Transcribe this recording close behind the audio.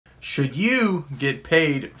Should you get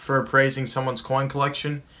paid for appraising someone's coin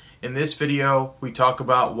collection? In this video, we talk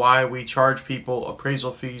about why we charge people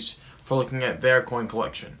appraisal fees for looking at their coin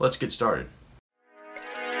collection. Let's get started.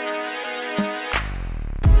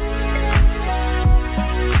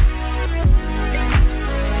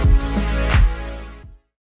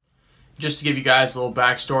 Just to give you guys a little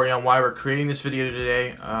backstory on why we're creating this video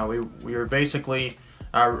today, we were basically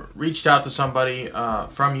reached out to somebody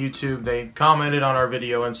from YouTube. They commented on our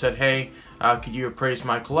video and said, hey, could you appraise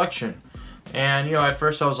my collection? And at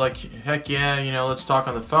first I was like, heck yeah, let's talk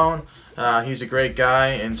on the phone. He's a great guy.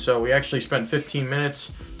 And so we actually spent 15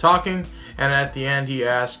 minutes talking, and at the end he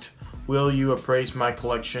asked, will you appraise my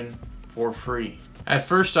collection for free? At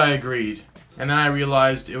first I agreed, and then I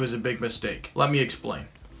realized it was a big mistake. Let me explain.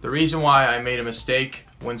 The reason why I made a mistake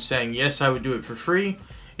when saying yes, I would do it for free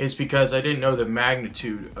is because I didn't know the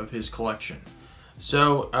magnitude of his collection.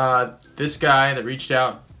 So this guy that reached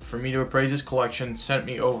out for me to appraise his collection sent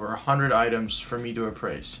me over 100 items for me to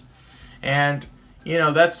appraise. And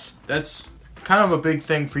that's kind of a big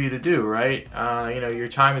thing for you to do, right? Your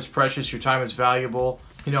time is precious, your time is valuable.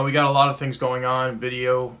 We got a lot of things going on,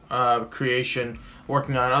 video creation,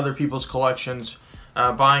 working on other people's collections,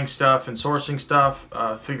 buying stuff and sourcing stuff,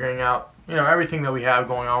 figuring out everything that we have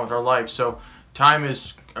going on with our life. So time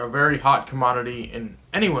is a very hot commodity in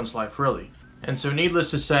anyone's life, really. And so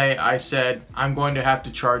needless to say, I said I'm going to have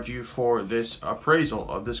to charge you for this appraisal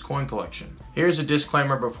of this coin collection. Here's a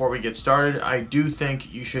disclaimer before we get started. I do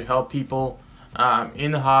think you should help people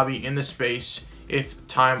in the hobby, in the space, if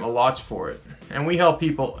time allots for it. And we help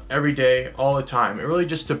people every day, all the time. It really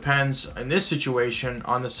just depends, in this situation,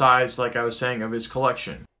 on the size, like I was saying, of his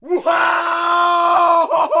collection. Wow!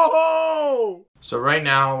 So right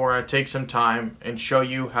now, we're going to take some time and show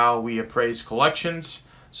you how we appraise collections.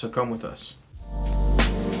 So come with us.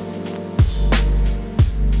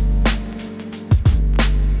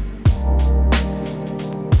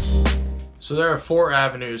 So there are 4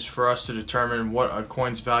 avenues for us to determine what a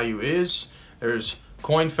coin's value is. There's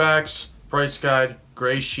coin facts, price guide,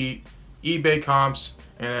 gray sheet, eBay comps,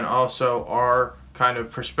 and then also our kind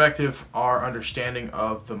of perspective, our understanding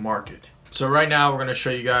of the market. So right now we're going to show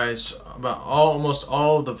you guys about almost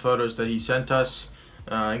all of the photos that he sent us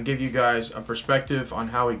and give you guys a perspective on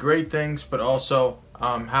how we grade things, but also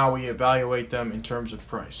how we evaluate them in terms of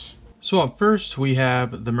price. So up first we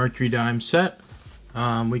have the Mercury dime set.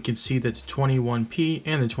 We can see that the 21p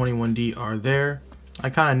and the 21d are there. I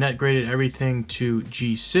kind of net graded everything to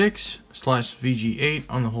G6/VG8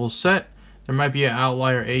 on the whole set. There might be an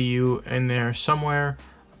outlier AU in there somewhere,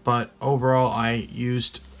 but overall I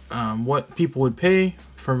used what people would pay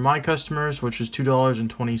for my customers, which is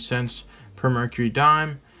 $2.20 per Mercury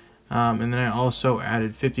dime. And then I also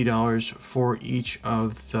added $50 for each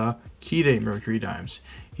of the key day Mercury dimes.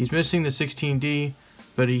 He's missing the 16D,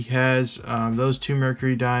 but he has those 2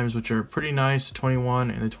 Mercury dimes, which are pretty nice, the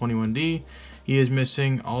 21 and the 21D. He is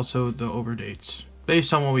missing also the overdates.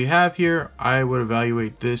 Based on what we have here, I would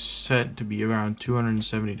evaluate this set to be around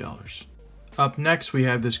 $270. Up next, we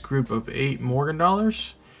have this group of 8 Morgan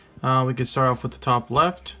dollars. We can start off with the top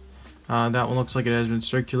left. That one looks like it has been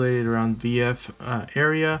circulated around VF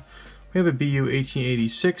area. We have a BU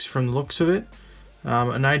 1886 from the looks of it. A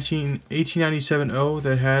 1897-0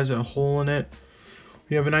 that has a hole in it.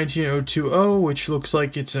 We have a 19020, which looks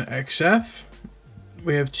like it's an XF.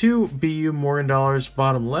 We have 2 BU Morgan dollars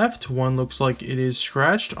bottom left. One looks like it is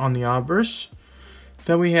scratched on the obverse.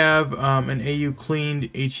 Then we have an AU cleaned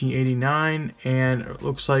 1889, and it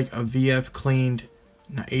looks like a VF cleaned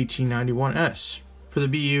 1891S. For the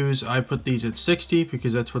BUs, I put these at 60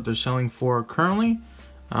 because that's what they're selling for currently.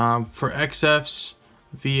 For XFs,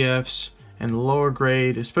 VFs, and lower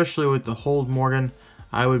grade, especially with the hold Morgan,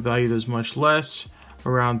 I would value those much less,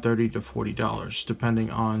 around $30 to $40, depending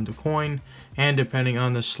on the coin and depending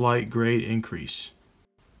on the slight grade increase.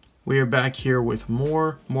 We are back here with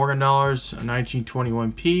more Morgan dollars, a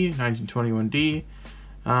 1921p, 1921d.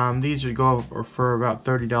 These would go for about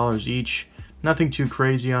 $30 each. Nothing too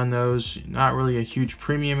crazy on those, not really a huge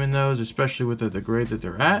premium in those, especially with the grade that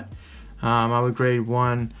they're at. I would grade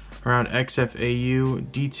one around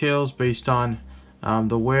XFAU details based on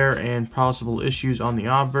the wear and possible issues on the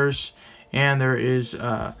obverse. And there is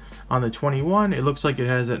on the 21, it looks like it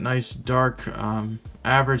has that nice dark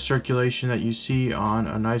average circulation that you see on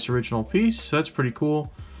a nice original piece, so that's pretty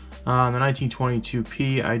cool. The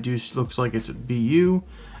 1922p looks like it's a BU.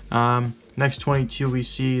 Next 22 we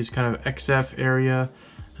see is kind of XF area.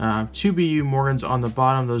 2 BU Morgans on the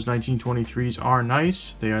bottom. Those 1923s are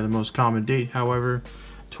nice. They are the most common date. However,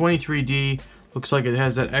 23D looks like it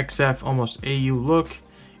has that XF almost AU look.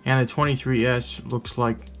 and the 23S looks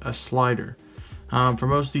like a slider. For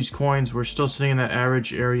most of these coins, we're still sitting in that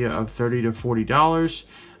average area of $30 to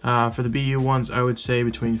 $40. For the BU ones, I would say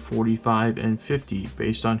between $45 and $50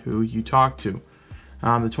 based on who you talk to.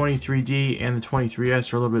 The 23D and the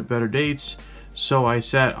 23S are a little bit better dates, so I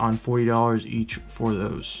sat on $40 each for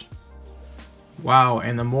those. Wow,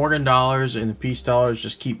 and the Morgan dollars and the Peace dollars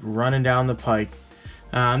just keep running down the pike.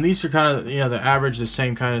 These are kind of, the average, the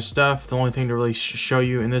same kind of stuff. The only thing to really show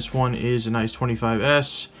you in this one is a nice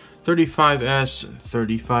 25S, 35S,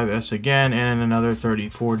 35S again, and another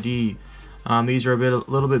 34D. These are a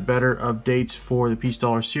little bit better of dates for the Peace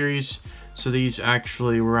Dollar series. So these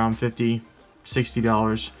actually were around $50,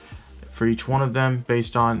 $60 for each one of them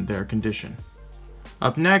based on their condition.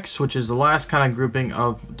 Up next, which is the last kind of grouping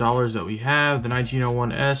of dollars that we have, the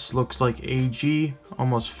 1901S looks like AG,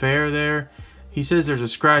 almost fair there. He says there's a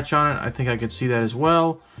scratch on it. I think I could see that as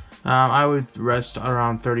well. I would rest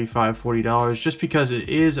around $35, $40 just because it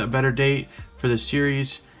is a better date for the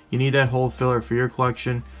series. You need that hole filler for your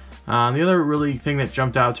collection. The other really thing that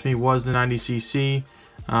jumped out to me was the 90cc.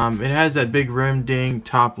 It has that big rim ding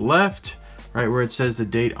top left, right where it says the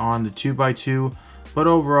date on the 2x2, but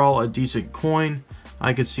overall a decent coin.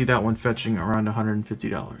 I could see that one fetching around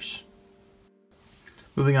 $150.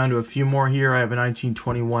 Moving on to a few more here, I have a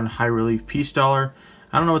 1921 high relief Peace dollar.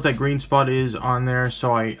 I don't know what that green spot is on there,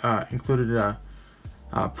 so I included a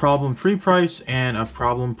problem-free price and a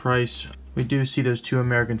problem price. We do see those two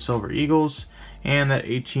American Silver Eagles and that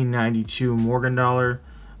 1892 Morgan dollar.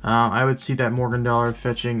 I would see that Morgan dollar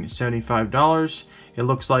fetching $75. It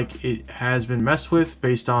looks like it has been messed with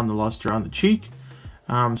based on the luster on the cheek.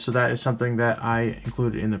 So that is something that I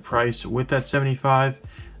included in the price with that 75.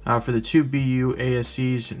 For the two BU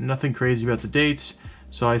ASCs, nothing crazy about the dates,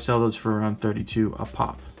 so I sell those for around $32 a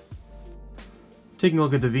pop. Taking a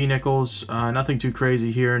look at the V nickels, nothing too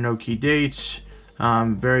crazy here, no key dates,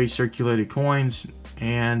 very circulated coins,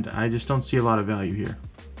 and I just don't see a lot of value here.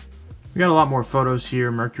 We got a lot more photos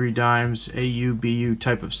here, Mercury dimes, AU, BU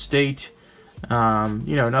type of state.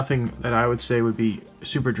 Nothing that I would say would be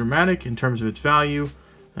super dramatic in terms of its value.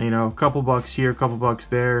 A couple bucks here, a couple bucks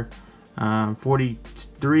there.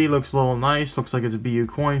 43 looks a little nice, looks like it's a BU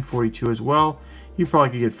coin. 42 as well. You probably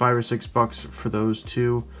could get $5 or $6 for those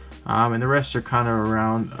two, and the rest are kind of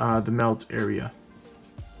around the melt area.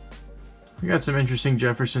 We got some interesting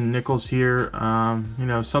Jefferson nickels here.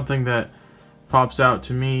 Something that pops out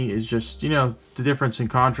to me is just the difference in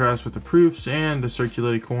contrast with the proofs and the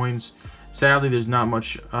circulated coins. Sadly, there's not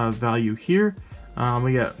much value here.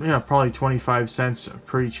 We got probably 25 cents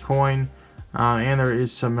per each coin, and there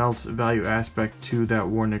is some melt value aspect to that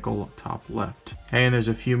war nickel top left. And there's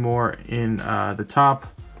a few more in the top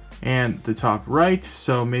and the top right,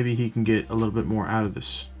 so maybe he can get a little bit more out of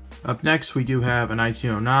this. Up next, we do have a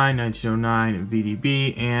 1909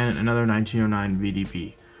 VDB and another 1909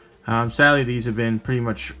 VDB. Sadly, these have been pretty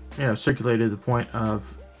much circulated to the point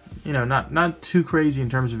of not too crazy in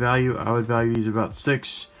terms of value. I would value these about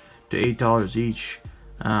 $6 to $8 each.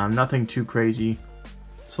 Nothing too crazy.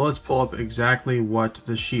 So let's pull up exactly what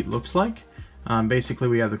the sheet looks like. Basically,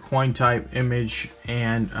 we have the coin type, image,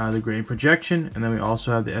 and the grade projection, and then we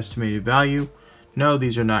also have the estimated value. No,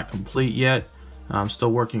 these are not complete yet. I'm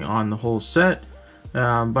still working on the whole set,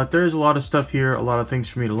 but there's a lot of stuff here, a lot of things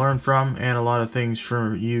for me to learn from, and a lot of things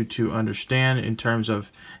for you to understand in terms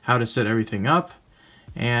of how to set everything up.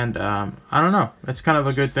 And I don't know, it's kind of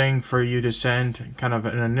a good thing for you to send, kind of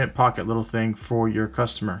in a nip pocket little thing for your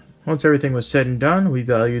customer. Once everything was said and done, we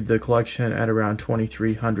valued the collection at around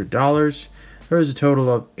 $2,300. There was a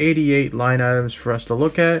total of 88 line items for us to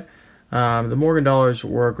look at. The Morgan dollars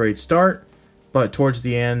were a great start, but towards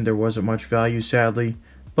the end there wasn't much value, sadly,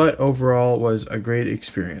 but overall was a great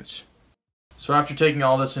experience. So after taking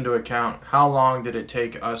all this into account, how long did it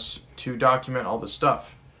take us to document all this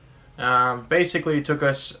stuff? Basically, it took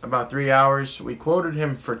us about 3 hours. We quoted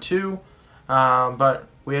him for 2, but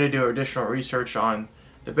we had to do additional research on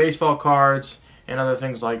the baseball cards and other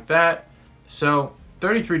things like that. So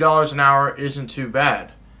 $33 an hour isn't too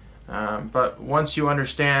bad. But once you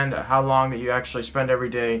understand how long that you actually spend every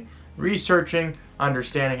day researching,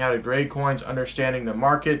 understanding how to grade coins, understanding the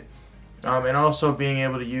market, and also being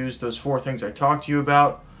able to use those 4 things I talked to you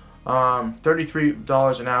about,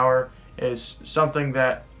 $33 an hour is something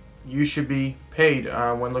that you should be paid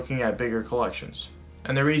when looking at bigger collections.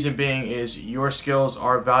 And the reason being is your skills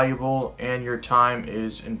are valuable and your time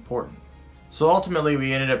is important. So ultimately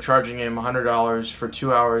we ended up charging him $100 for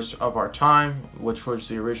 2 hours of our time, which was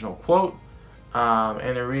the original quote.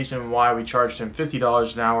 And the reason why we charged him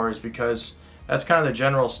 $50 an hour is because that's kind of the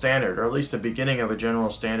general standard, or at least the beginning of a general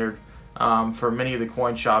standard for many of the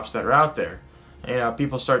coin shops that are out there. You know,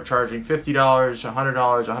 people start charging $50, $100,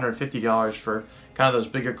 $150 for kind of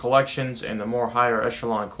those bigger collections and the more higher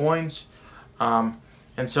echelon coins.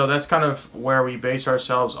 And so that's kind of where we base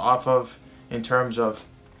ourselves off of in terms of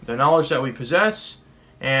the knowledge that we possess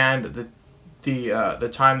and the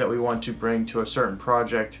time that we want to bring to a certain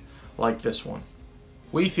project like this one.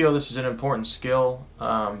 We feel this is an important skill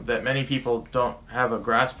that many people don't have a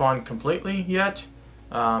grasp on completely yet,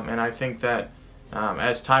 and I think that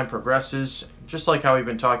as time progresses, just like how we've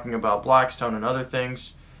been talking about Blackstone and other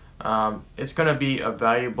things, it's going to be a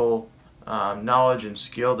valuable knowledge and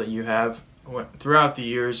skill that you have throughout the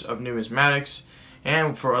years of numismatics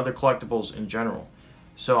and for other collectibles in general.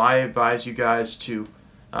 So I advise you guys to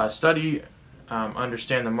study,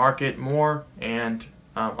 understand the market more, and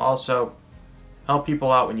also help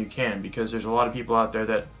people out when you can, because there's a lot of people out there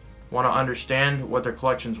that want to understand what their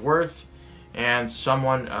collection's worth, and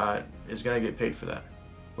someone is going to get paid for that.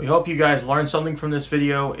 We hope you guys learned something from this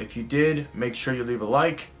video. If you did, make sure you leave a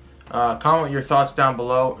like. Comment your thoughts down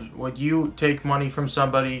below. Would you take money from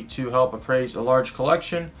somebody to help appraise a large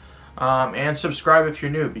collection? And subscribe if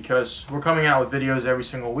you're new, because we're coming out with videos every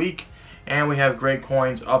single week, and we have great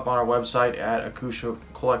coins up on our website at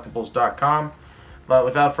akushacollectibles.com. But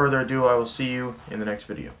without further ado, I will see you in the next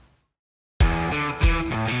video.